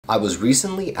I was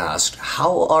recently asked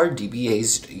how are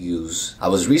DBAs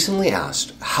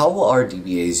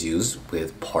used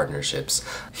with partnerships.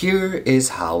 Here is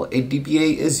how a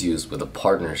DBA is used with a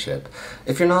partnership.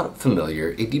 If you're not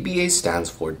familiar, a DBA stands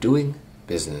for doing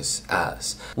business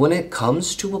as. When it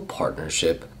comes to a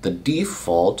partnership, the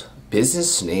default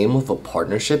business name of a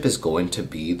partnership is going to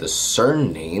be the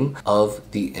surname of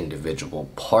the individual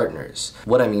partners.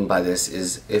 What I mean by this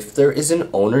is if there is an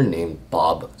owner named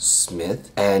Bob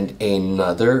Smith and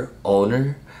another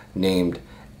owner named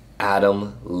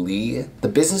Adam Lee, the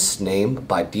business name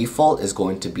by default is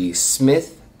going to be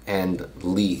Smith and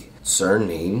Lee,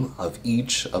 surname of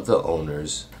each of the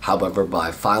owners. However,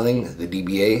 by filing the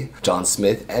DBA, John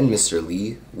Smith and Mr.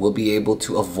 Lee will be able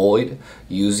to avoid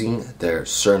using their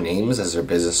surnames as their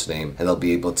business name, and they'll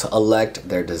be able to elect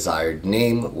their desired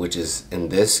name, which is in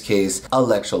this case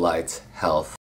Electrolyte Health.